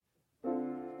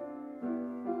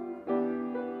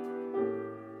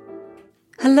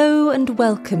Hello and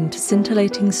welcome to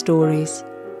Scintillating Stories.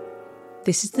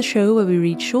 This is the show where we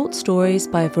read short stories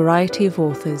by a variety of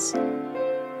authors.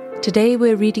 Today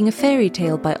we're reading a fairy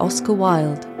tale by Oscar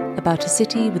Wilde about a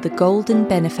city with a golden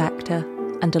benefactor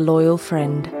and a loyal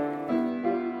friend.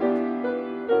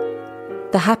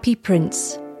 The Happy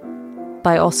Prince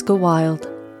by Oscar Wilde.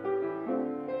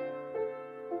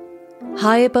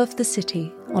 High above the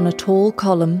city, on a tall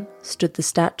column, stood the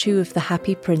statue of the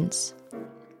Happy Prince.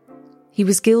 He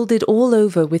was gilded all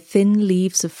over with thin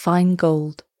leaves of fine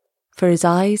gold. For his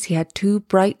eyes he had 2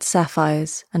 bright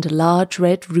sapphires, and a large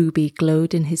red ruby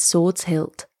glowed in his sword's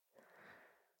hilt.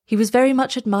 He was very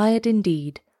much admired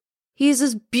indeed. "He is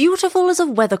as beautiful as a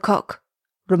weathercock,"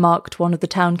 remarked one of the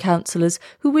town councillors,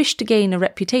 who wished to gain a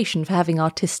reputation for having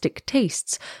artistic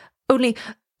tastes. "Only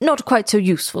not quite so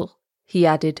useful," he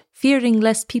added, fearing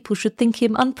lest people should think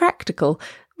him unpractical,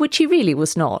 which he really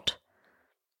was not.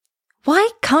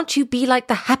 "Why can't you be like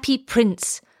the Happy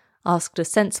Prince?" asked a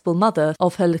sensible mother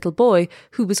of her little boy,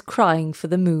 who was crying for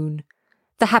the moon.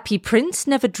 "The Happy Prince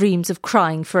never dreams of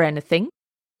crying for anything."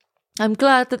 "I'm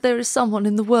glad that there is someone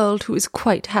in the world who is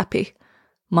quite happy,"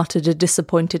 muttered a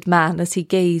disappointed man as he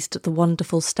gazed at the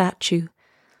wonderful statue.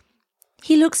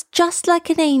 "He looks just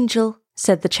like an angel,"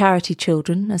 said the charity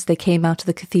children as they came out of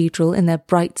the cathedral in their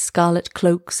bright scarlet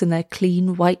cloaks and their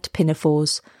clean white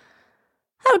pinafores.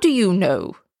 "How do you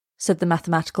know?" said the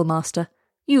mathematical master.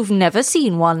 "You've never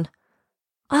seen one."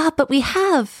 "Ah, but we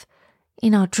have,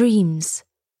 in our dreams,"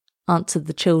 answered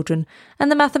the children, and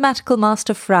the mathematical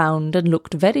master frowned and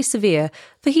looked very severe,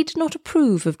 for he did not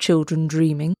approve of children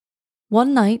dreaming.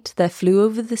 One night there flew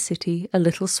over the city a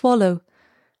little swallow.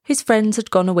 His friends had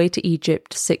gone away to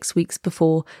Egypt 6 weeks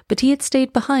before, but he had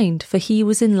stayed behind, for he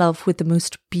was in love with the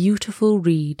most beautiful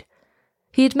reed.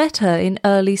 He had met her in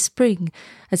early spring,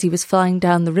 as he was flying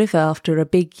down the river after a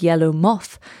big yellow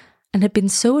moth, and had been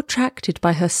so attracted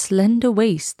by her slender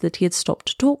waist that he had stopped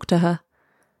to talk to her.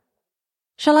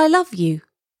 "Shall I love you?"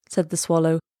 said the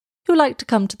swallow, who liked to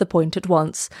come to the point at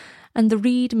once, and the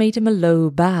reed made him a low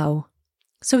bow.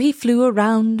 So he flew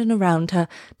around and around her,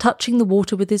 touching the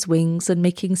water with his wings and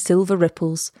making silver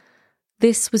ripples.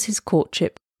 This was his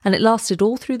courtship, and it lasted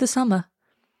all through the summer.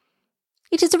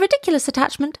 "It is a ridiculous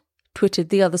attachment," twittered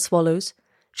the other swallows.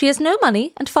 "She has no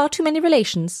money and far too many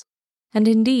relations." And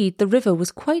indeed the river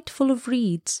was quite full of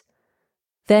reeds.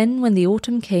 Then when the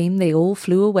autumn came they all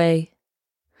flew away.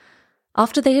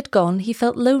 After they had gone he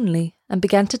felt lonely and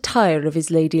began to tire of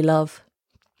his lady love.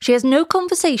 "She has no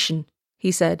conversation,"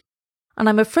 he said, "and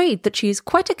I'm afraid that she is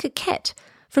quite a coquette,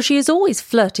 for she is always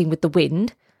flirting with the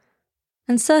wind."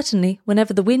 And certainly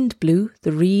whenever the wind blew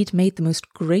the reed made the most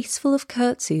graceful of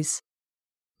curtsies.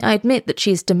 "I admit that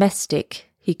she is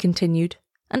domestic," he continued,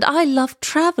 "and I love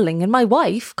travelling, and my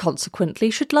wife, consequently,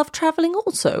 should love travelling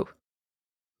also."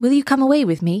 "Will you come away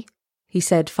with me?" he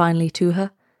said finally to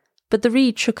her. But the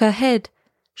reed shook her head.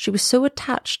 She was so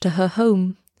attached to her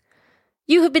home.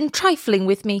 "You have been trifling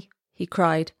with me," he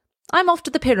cried. "I'm off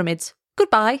to the pyramids.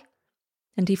 Goodbye."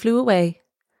 And he flew away.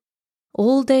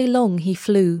 All day long he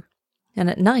flew, and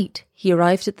at night he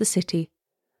arrived at the city.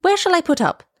 "Where shall I put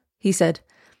up?" he said.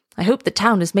 "I hope the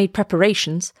town has made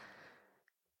preparations."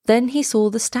 Then he saw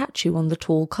the statue on the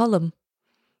tall column.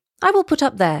 "I will put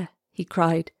up there," he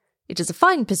cried. "It is a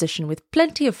fine position with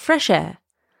plenty of fresh air."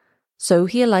 So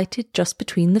he alighted just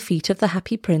between the feet of the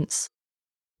Happy Prince.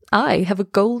 "I have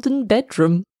a golden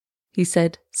bedroom," he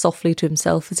said softly to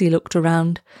himself as he looked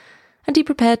around, and he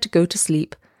prepared to go to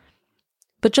sleep.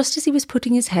 But just as he was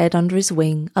putting his head under his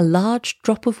wing, a large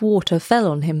drop of water fell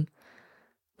on him.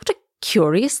 "What a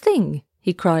curious thing!"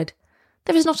 he cried.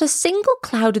 "There is not a single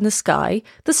cloud in the sky,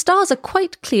 the stars are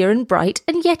quite clear and bright,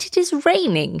 and yet it is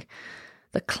raining.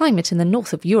 The climate in the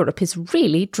north of Europe is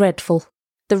really dreadful.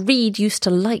 The reed used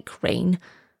to like rain,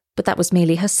 but that was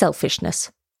merely her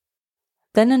selfishness."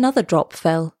 Then another drop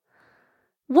fell.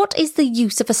 "What is the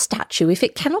use of a statue if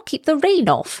it cannot keep the rain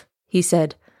off?" he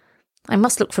said. "I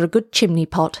must look for a good chimney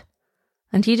pot."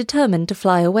 And he determined to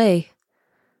fly away.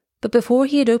 But before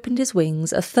he had opened his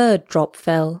wings, a third drop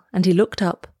fell, and he looked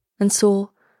up and saw...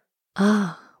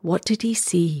 what did he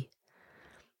see?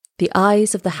 The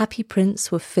eyes of the Happy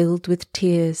Prince were filled with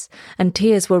tears, and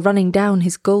tears were running down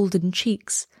his golden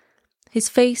cheeks. His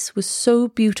face was so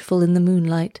beautiful in the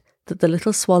moonlight that the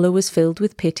little swallow was filled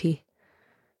with pity.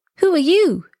 "Who are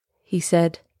you?" he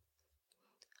said.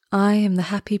 "I am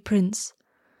the Happy Prince."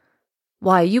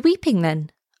 "Why are you weeping then?"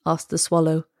 asked the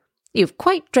swallow. "You've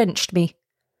quite drenched me."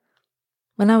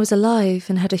 "When I was alive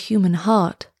and had a human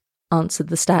heart," answered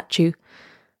the statue,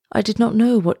 "I did not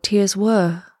know what tears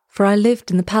were, for I lived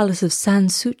in the palace of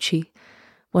Sans Souci,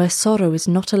 where sorrow is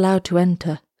not allowed to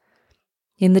enter.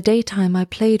 In the daytime I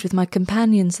played with my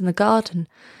companions in the garden,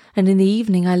 and in the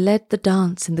evening I led the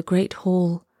dance in the great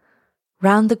hall.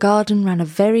 Round the garden ran a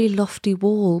very lofty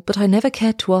wall, but I never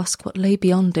cared to ask what lay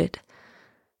beyond it.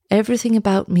 Everything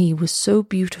about me was so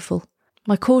beautiful.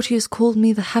 My courtiers called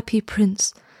me the Happy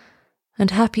Prince,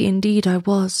 and happy indeed I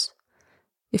was,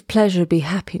 if pleasure be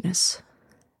happiness.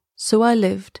 So I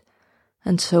lived,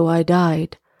 and so I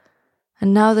died.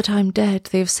 And now that I'm dead,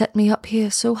 they have set me up here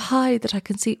so high that I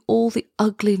can see all the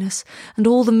ugliness and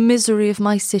all the misery of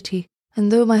my city.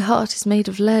 And though my heart is made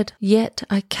of lead, yet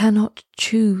I cannot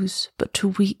choose but to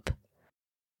weep."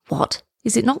 "What,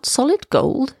 is it not solid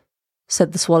gold?"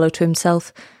 said the swallow to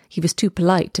himself. He was too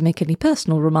polite to make any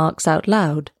personal remarks out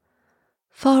loud.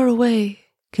 "Far away,"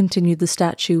 continued the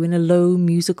statue in a low,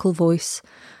 musical voice,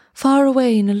 "far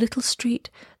away in a little street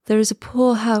there is a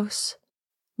poor house.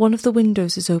 One of the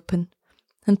windows is open,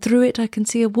 and through it I can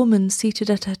see a woman seated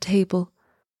at her table.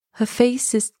 Her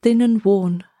face is thin and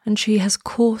worn, and she has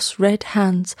coarse red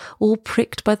hands, all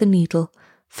pricked by the needle,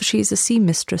 for she is a sea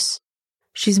mistress.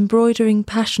 She's embroidering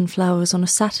passion flowers on a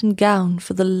satin gown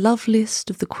for the loveliest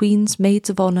of the Queen's maids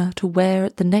of honour to wear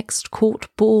at the next court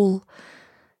ball.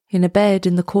 In a bed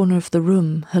in the corner of the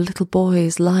room, her little boy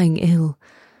is lying ill.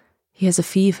 He has a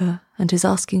fever and is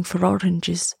asking for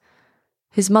oranges.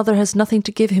 His mother has nothing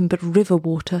to give him but river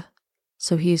water,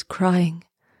 so he is crying.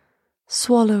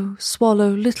 Swallow, swallow,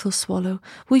 little swallow,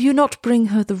 will you not bring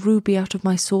her the ruby out of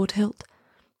my sword hilt?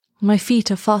 My feet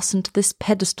are fastened to this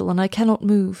pedestal, and I cannot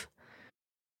move."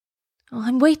 "Oh,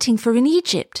 I'm waiting for in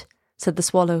Egypt," said the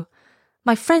swallow.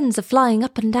 "My friends are flying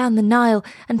up and down the Nile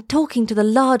and talking to the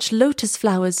large lotus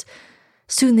flowers.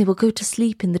 Soon they will go to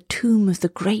sleep in the tomb of the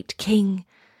great king.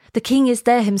 The king is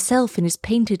there himself in his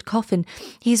painted coffin.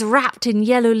 He is wrapped in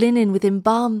yellow linen with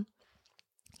embalm.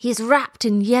 He is wrapped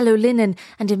in yellow linen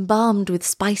and embalmed with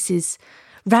spices.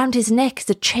 Round his neck is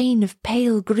a chain of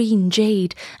pale green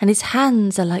jade, and his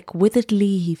hands are like withered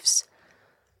leaves."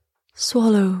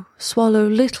 "Swallow, swallow,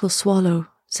 little swallow,"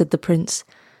 said the prince,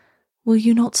 "will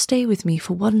you not stay with me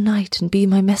for one night and be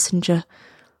my messenger?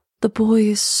 The boy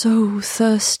is so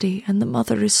thirsty, and the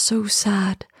mother is so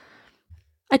sad."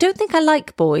 "I don't think I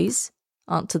like boys,"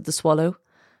 answered the swallow.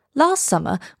 "Last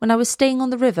summer, when I was staying on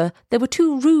the river, there were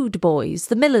 2 rude boys,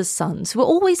 the miller's sons, who were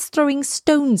always throwing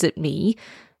stones at me.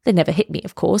 They never hit me,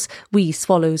 of course. We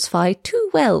swallows fly too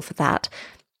well for that.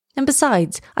 And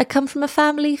besides, I come from a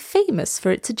family famous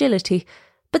for its agility.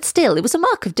 But still, it was a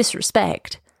mark of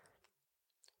disrespect."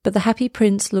 But the Happy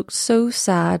Prince looked so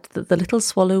sad that the little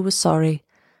swallow was sorry.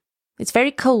 "It's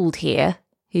very cold here,"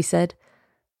 he said,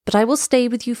 "but I will stay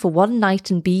with you for one night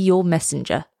and be your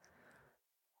messenger."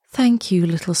 "Thank you,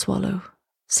 little swallow,"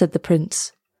 said the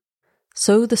prince.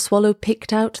 So the swallow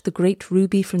picked out the great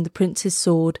ruby from the prince's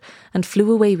sword and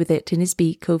flew away with it in his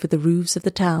beak over the roofs of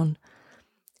the town.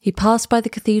 He passed by the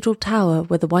cathedral tower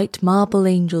where the white marble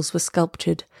angels were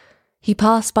sculptured. He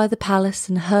passed by the palace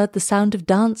and heard the sound of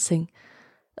dancing.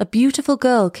 A beautiful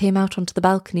girl came out onto the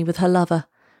balcony with her lover.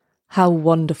 "How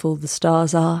wonderful the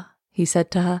stars are," he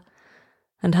said to her,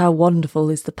 "and how wonderful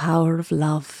is the power of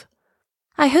love."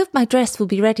 "I hope my dress will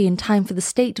be ready in time for the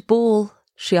state ball,"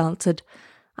 she answered.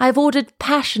 "I have ordered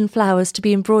passion flowers to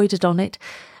be embroidered on it,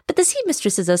 but the sea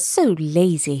mistresses are so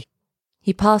lazy."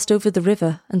 He passed over the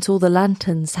river and saw the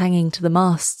lanterns hanging to the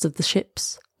masts of the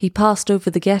ships. He passed over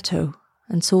the ghetto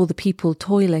and saw the people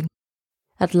toiling.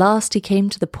 At last he came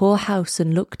to the poor house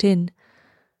and looked in.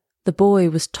 The boy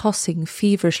was tossing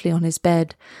feverishly on his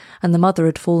bed, and the mother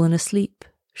had fallen asleep.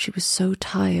 She was so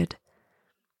tired.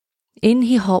 In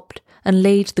he hopped and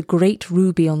laid the great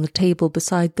ruby on the table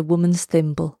beside the woman's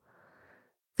thimble.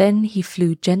 Then he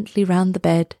flew gently round the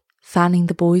bed, fanning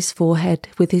the boy's forehead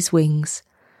with his wings.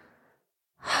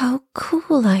 "How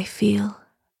cool I feel,"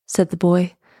 said the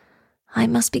boy. "I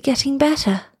must be getting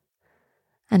better."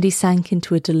 And he sank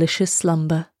into a delicious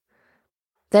slumber.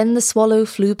 Then the swallow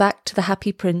flew back to the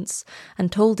Happy Prince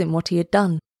and told him what he had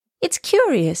done. "It's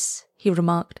curious," he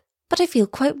remarked, "but I feel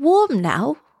quite warm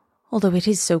now, although it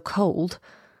is so cold."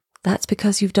 "That's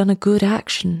because you've done a good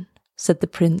action," said the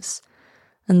prince,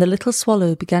 and the little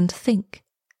swallow began to think,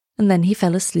 and then he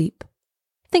fell asleep.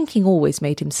 Thinking always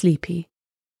made him sleepy.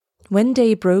 When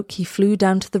day broke, he flew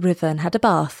down to the river and had a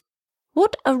bath.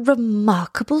 "What a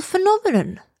remarkable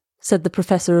phenomenon," said the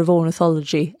professor of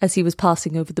ornithology as he was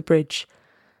passing over the bridge.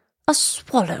 "A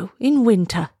swallow in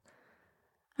winter."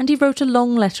 And he wrote a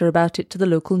long letter about it to the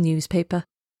local newspaper.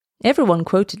 Everyone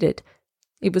quoted it.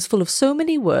 It was full of so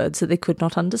many words that they could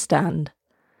not understand.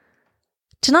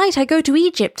 "Tonight I go to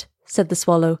Egypt," said the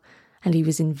swallow, and he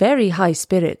was in very high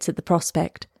spirits at the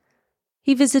prospect.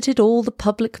 He visited all the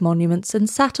public monuments and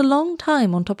sat a long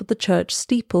time on top of the church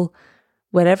steeple.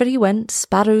 Wherever he went,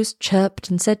 sparrows chirped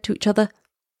and said to each other,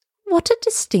 "What a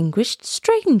distinguished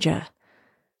stranger!"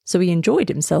 So he enjoyed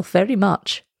himself very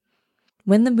much.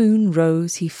 When the moon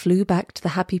rose, he flew back to the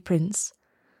Happy Prince.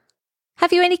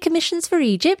 "Have you any commissions for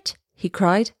Egypt?" he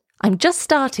cried. "I'm just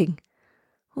starting."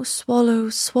 "Oh, swallow,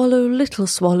 swallow, little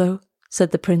swallow,"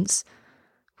 said the prince,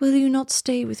 "will you not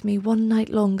stay with me one night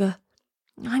longer?"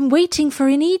 "I'm waiting for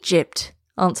in Egypt,"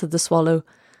 answered the swallow.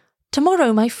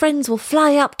 "Tomorrow my friends will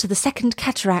fly up to the second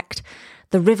cataract.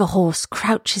 The river horse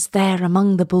crouches there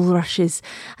among the bulrushes,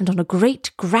 and on a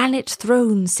great granite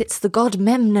throne sits the god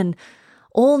Memnon.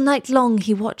 All night long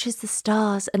he watches the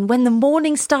stars, and when the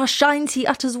morning star shines he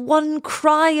utters one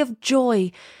cry of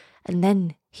joy, and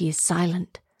then he is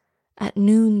silent. At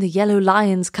noon the yellow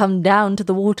lions come down to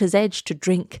the water's edge to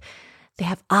drink. They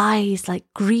have eyes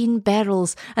like green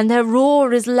beryls, and their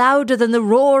roar is louder than the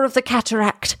roar of the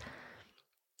cataract."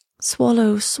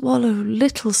 "Swallow, swallow,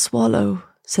 little swallow,"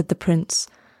 said the prince.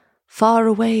 "Far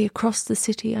away across the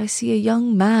city I see a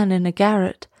young man in a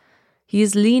garret. He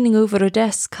is leaning over a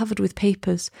desk covered with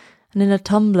papers, and in a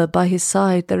tumbler by his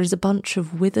side there is a bunch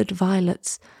of withered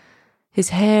violets. His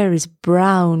hair is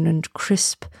brown and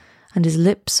crisp, and his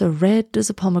lips are red as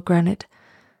a pomegranate,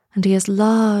 and he has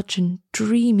large and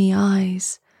dreamy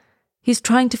eyes. He's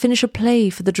trying to finish a play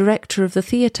for the director of the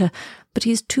theatre, but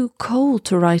he is too cold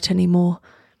to write any more.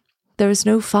 There is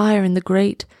no fire in the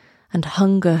grate, and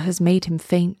hunger has made him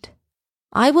faint."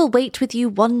 "I will wait with you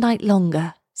one night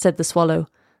longer," said the swallow,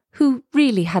 who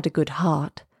really had a good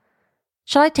heart.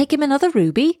 "Shall I take him another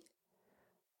ruby?"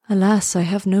 "Alas, I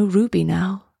have no ruby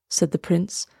now," said the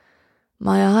prince.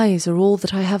 "My eyes are all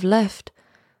that I have left.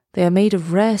 They are made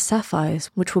of rare sapphires,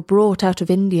 which were brought out of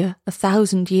India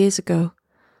 1,000 years ago.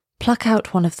 Pluck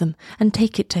out one of them and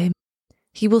take it to him.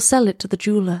 He will sell it to the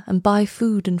jeweller and buy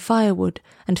food and firewood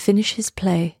and finish his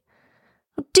play."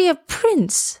 "Dear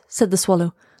prince," said the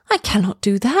swallow, "I cannot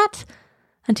do that."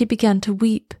 And he began to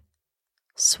weep.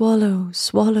 "Swallow,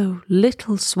 swallow,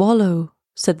 little swallow,"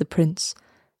 said the prince,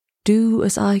 "do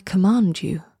as I command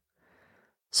you."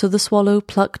 So the swallow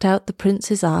plucked out the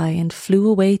prince's eye and flew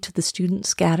away to the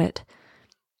student's garret.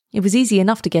 It was easy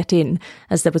enough to get in,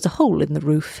 as there was a hole in the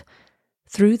roof.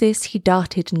 Through this he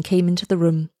darted and came into the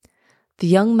room. The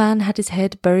young man had his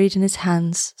head buried in his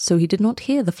hands, so he did not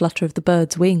hear the flutter of the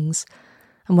bird's wings,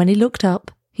 and when he looked up,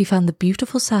 he found the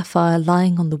beautiful sapphire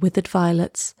lying on the withered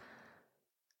violets.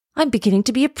 "I'm beginning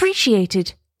to be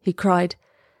appreciated," he cried.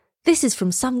 "This is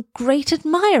from some great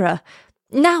admirer.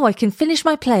 Now I can finish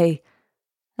my play."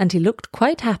 And he looked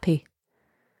quite happy.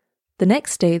 The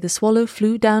next day the swallow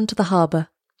flew down to the harbour.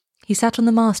 He sat on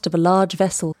the mast of a large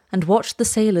vessel and watched the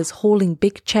sailors hauling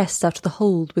big chests out of the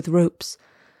hold with ropes.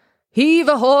 "Heave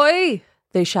ahoy!"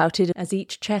 they shouted as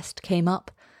each chest came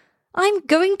up. "I'm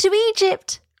going to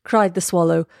Egypt!" cried the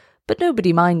swallow, but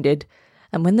nobody minded,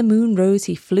 and when the moon rose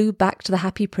he flew back to the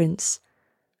Happy Prince.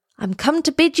 "I'm come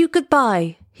to bid you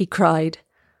goodbye," he cried.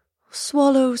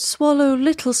 "Swallow, swallow,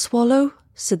 little swallow,"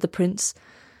 said the prince,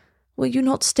 "will you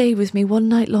not stay with me one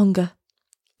night longer?"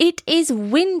 "It is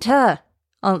winter,"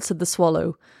 answered the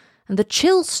swallow, "and the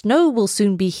chill snow will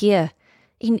soon be here.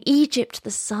 In Egypt the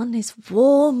sun is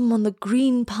warm on the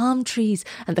green palm trees,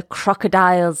 and the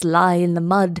crocodiles lie in the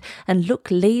mud and look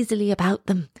lazily about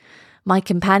them. My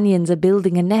companions are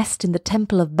building a nest in the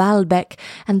temple of Baalbek,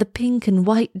 and the pink and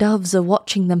white doves are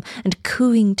watching them and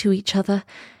cooing to each other.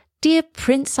 Dear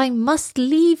prince, I must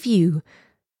leave you.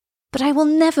 But I will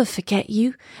never forget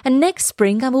you, and next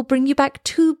spring I will bring you back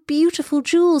 2 beautiful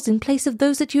jewels in place of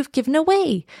those that you have given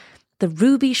away. The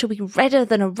ruby shall be redder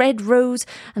than a red rose,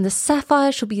 and the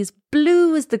sapphire shall be as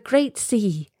blue as the great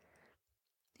sea."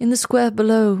 "In the square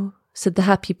below," said the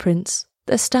Happy Prince,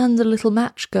 "there stands a little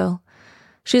match girl.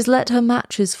 She has let her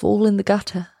matches fall in the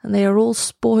gutter, and they are all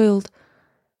spoiled.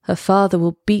 Her father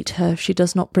will beat her if she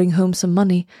does not bring home some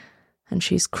money, and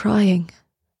she is crying.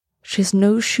 She has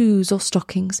no shoes or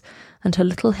stockings, and her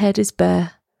little head is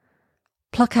bare.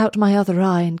 Pluck out my other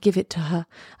eye and give it to her,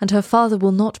 and her father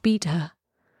will not beat her."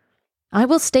 "I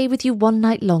will stay with you one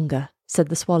night longer," said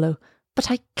the swallow,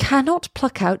 "but I cannot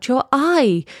pluck out your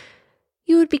eye.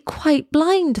 You would be quite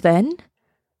blind then."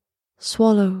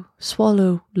 "Swallow,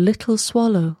 swallow, little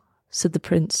swallow," said the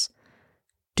prince,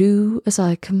 "do as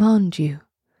I command you."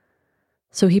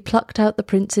 So he plucked out the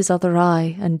prince's other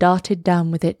eye and darted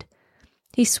down with it.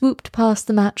 He swooped past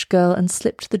the match girl and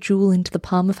slipped the jewel into the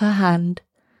palm of her hand.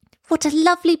 "What a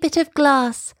lovely bit of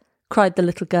glass!" cried the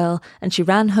little girl, and she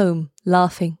ran home,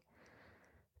 laughing.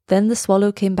 Then the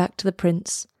swallow came back to the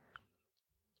prince.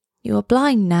 "You are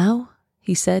blind now,"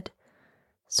 he said,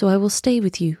 so I will stay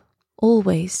with you,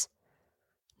 always."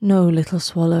 "No, little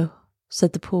swallow,"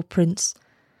 said the poor prince.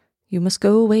 "You must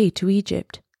go away to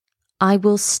Egypt." "I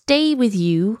will stay with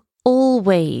you,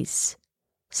 always,"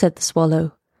 said the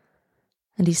swallow,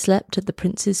 and he slept at the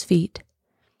prince's feet.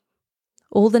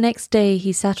 All the next day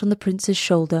he sat on the prince's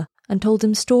shoulder and told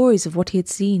him stories of what he had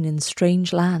seen in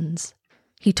strange lands.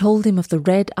 He told him of the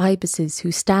red ibises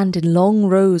who stand in long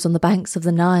rows on the banks of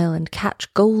the Nile and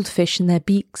catch goldfish in their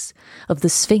beaks, of the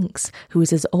Sphinx who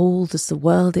is as old as the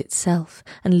world itself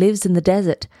and lives in the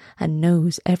desert and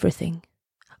knows everything,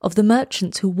 of the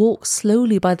merchants who walk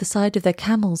slowly by the side of their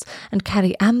camels and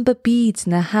carry amber beads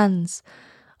in their hands,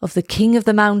 of the king of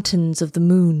the mountains of the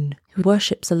moon who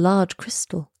worships a large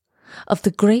crystal, of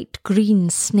the great green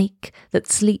snake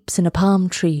that sleeps in a palm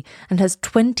tree and has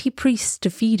 20 priests to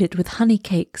feed it with honey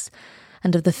cakes,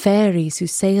 and of the fairies who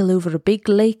sail over a big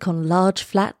lake on large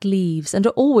flat leaves and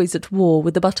are always at war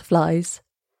with the butterflies.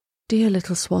 "Dear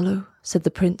little swallow," said the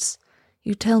prince,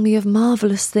 "you tell me of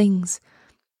marvellous things,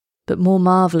 but more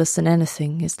marvellous than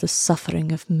anything is the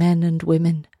suffering of men and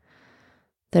women.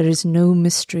 There is no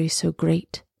mystery so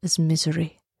great as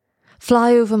misery.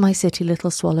 Fly over my city, little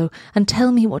swallow, and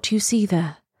tell me what you see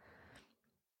there."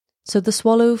 So the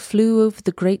swallow flew over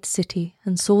the great city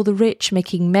and saw the rich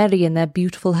making merry in their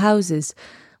beautiful houses,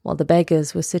 while the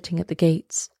beggars were sitting at the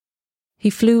gates. He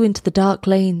flew into the dark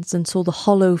lanes and saw the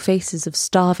hollow faces of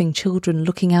starving children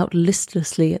looking out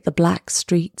listlessly at the black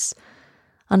streets.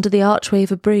 Under the archway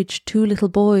of a bridge, 2 little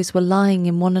boys were lying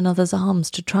in one another's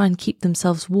arms to try and keep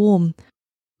themselves warm.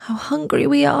 "How hungry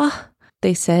we are,"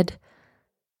 they said.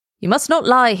 "You must not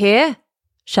lie here,"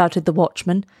 shouted the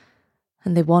watchman,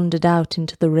 and they wandered out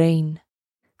into the rain.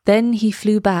 Then he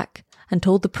flew back and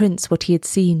told the prince what he had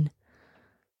seen.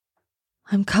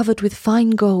 "I'm covered with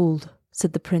fine gold,"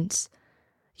 said the prince.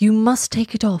 "You must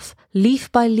take it off,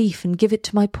 leaf by leaf, and give it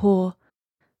to my poor.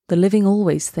 The living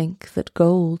always think that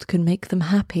gold can make them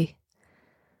happy."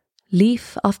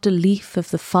 Leaf after leaf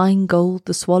of the fine gold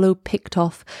the swallow picked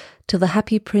off, till the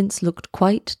happy prince looked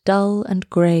quite dull and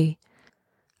grey.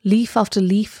 Leaf after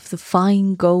leaf of the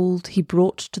fine gold he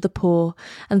brought to the poor,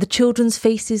 and the children's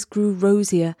faces grew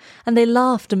rosier, and they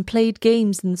laughed and played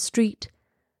games in the street.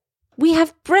 "We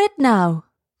have bread now!"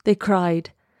 they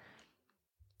cried.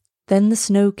 Then the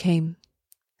snow came,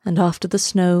 and after the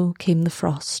snow came the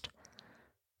frost.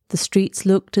 The streets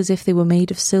looked as if they were made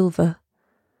of silver.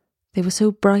 They were so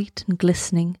bright and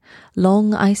glistening,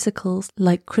 long icicles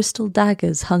like crystal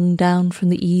daggers hung down from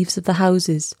the eaves of the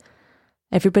houses.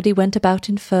 Everybody went about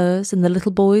in furs, and the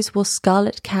little boys wore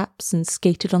scarlet caps and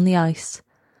skated on the ice.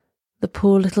 The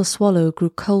poor little swallow grew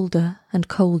colder and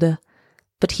colder,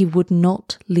 but he would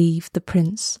not leave the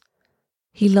prince.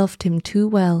 He loved him too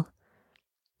well.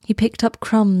 He picked up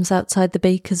crumbs outside the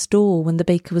baker's door when the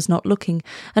baker was not looking,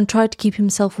 and tried to keep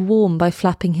himself warm by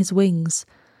flapping his wings.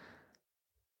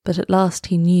 But at last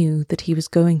he knew that he was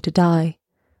going to die.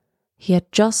 He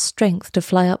had just strength to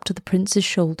fly up to the prince's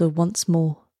shoulder once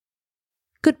more.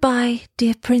 "Goodbye,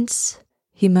 dear prince,"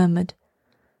 he murmured.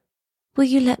 "Will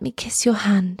you let me kiss your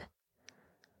hand?"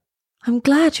 "I'm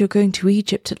glad you're going to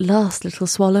Egypt at last, little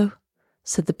swallow,"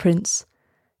 said the prince.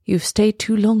 "You've stayed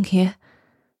too long here,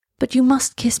 but you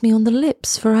must kiss me on the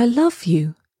lips, for I love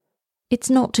you." "It's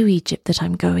not to Egypt that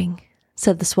I'm going,"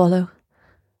 said the swallow.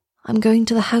 "I'm going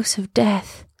to the house of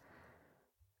death.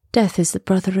 Death is the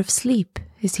brother of sleep,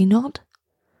 is he not?"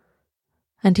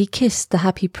 And he kissed the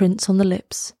happy prince on the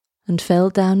lips, and fell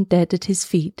down dead at his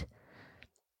feet.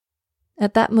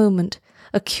 At that moment,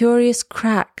 a curious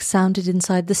crack sounded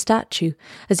inside the statue,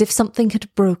 as if something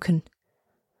had broken.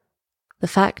 The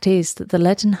fact is that the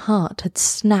leaden heart had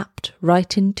snapped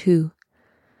right in two.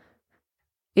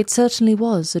 It certainly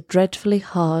was a dreadfully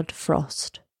hard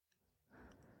frost.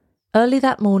 Early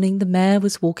that morning the mayor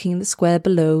was walking in the square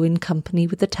below in company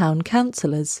with the town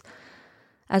councillors.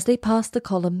 As they passed the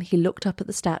column, he looked up at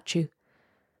the statue.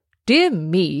 "Dear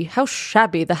me, how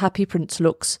shabby the happy prince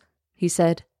looks," he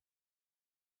said.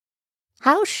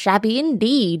 "How shabby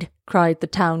indeed," cried the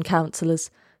town councillors,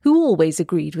 who always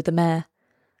agreed with the mayor,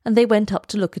 and they went up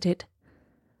to look at it.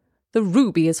 "The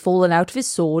ruby has fallen out of his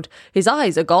sword, his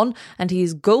eyes are gone, and he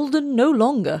is golden no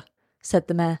longer," said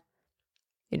the mayor.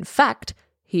 "In fact,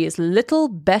 he is little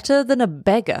better than a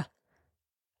beggar."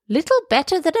 "Little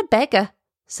better than a beggar,"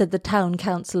 said the town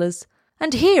councillors.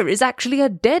 "And here is actually a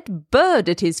dead bird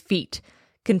at his feet,"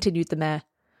 continued the mayor.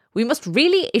 "We must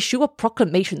really issue a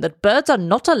proclamation that birds are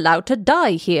not allowed to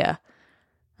die here."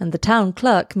 And the town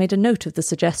clerk made a note of the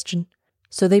suggestion.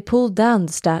 So they pulled down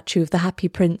the statue of the happy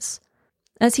prince.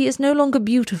 "As he is no longer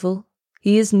beautiful,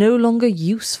 he is no longer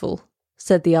useful,"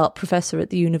 said the art professor at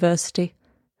the university.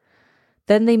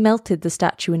 Then they melted the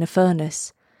statue in a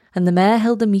furnace, and the mayor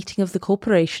held a meeting of the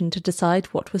corporation to decide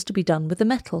what was to be done with the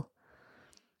metal.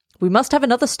 "We must have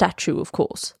another statue, of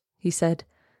course," he said,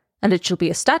 "and it shall be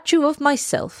a statue of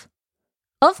myself."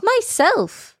 "Of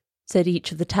myself," said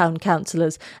each of the town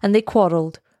councillors, and they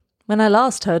quarrelled. When I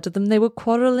last heard of them, they were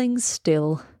quarrelling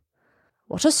still.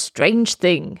 "What a strange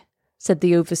thing," said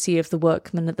the overseer of the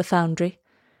workmen at the foundry.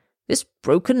 "This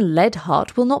broken lead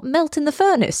heart will not melt in the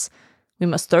furnace. We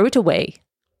must throw it away."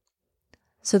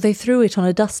 So they threw it on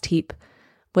a dust heap,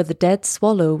 where the dead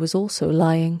swallow was also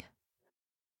lying.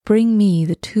 "Bring me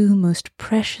the two most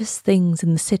precious things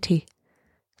in the city,"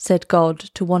 said God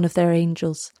to one of their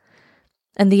angels.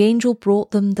 And the angel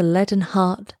brought them the leaden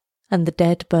heart and the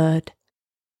dead bird.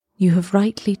 "You have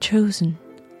rightly chosen,"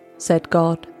 said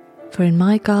God, "for in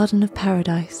my garden of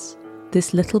paradise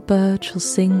this little bird shall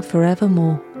sing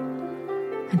forevermore,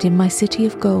 and in my city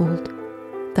of gold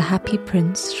the happy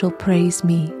prince shall praise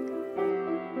me."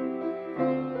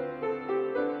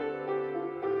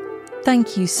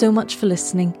 Thank you so much for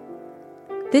listening.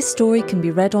 This story can be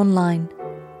read online.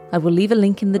 I will leave a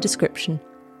link in the description.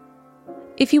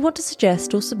 If you want to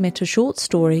suggest or submit a short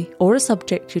story or a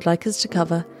subject you'd like us to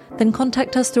cover, then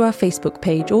contact us through our Facebook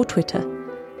page or Twitter,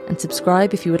 and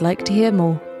subscribe if you would like to hear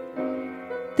more.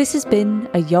 This has been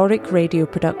a Yorick Radio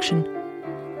production,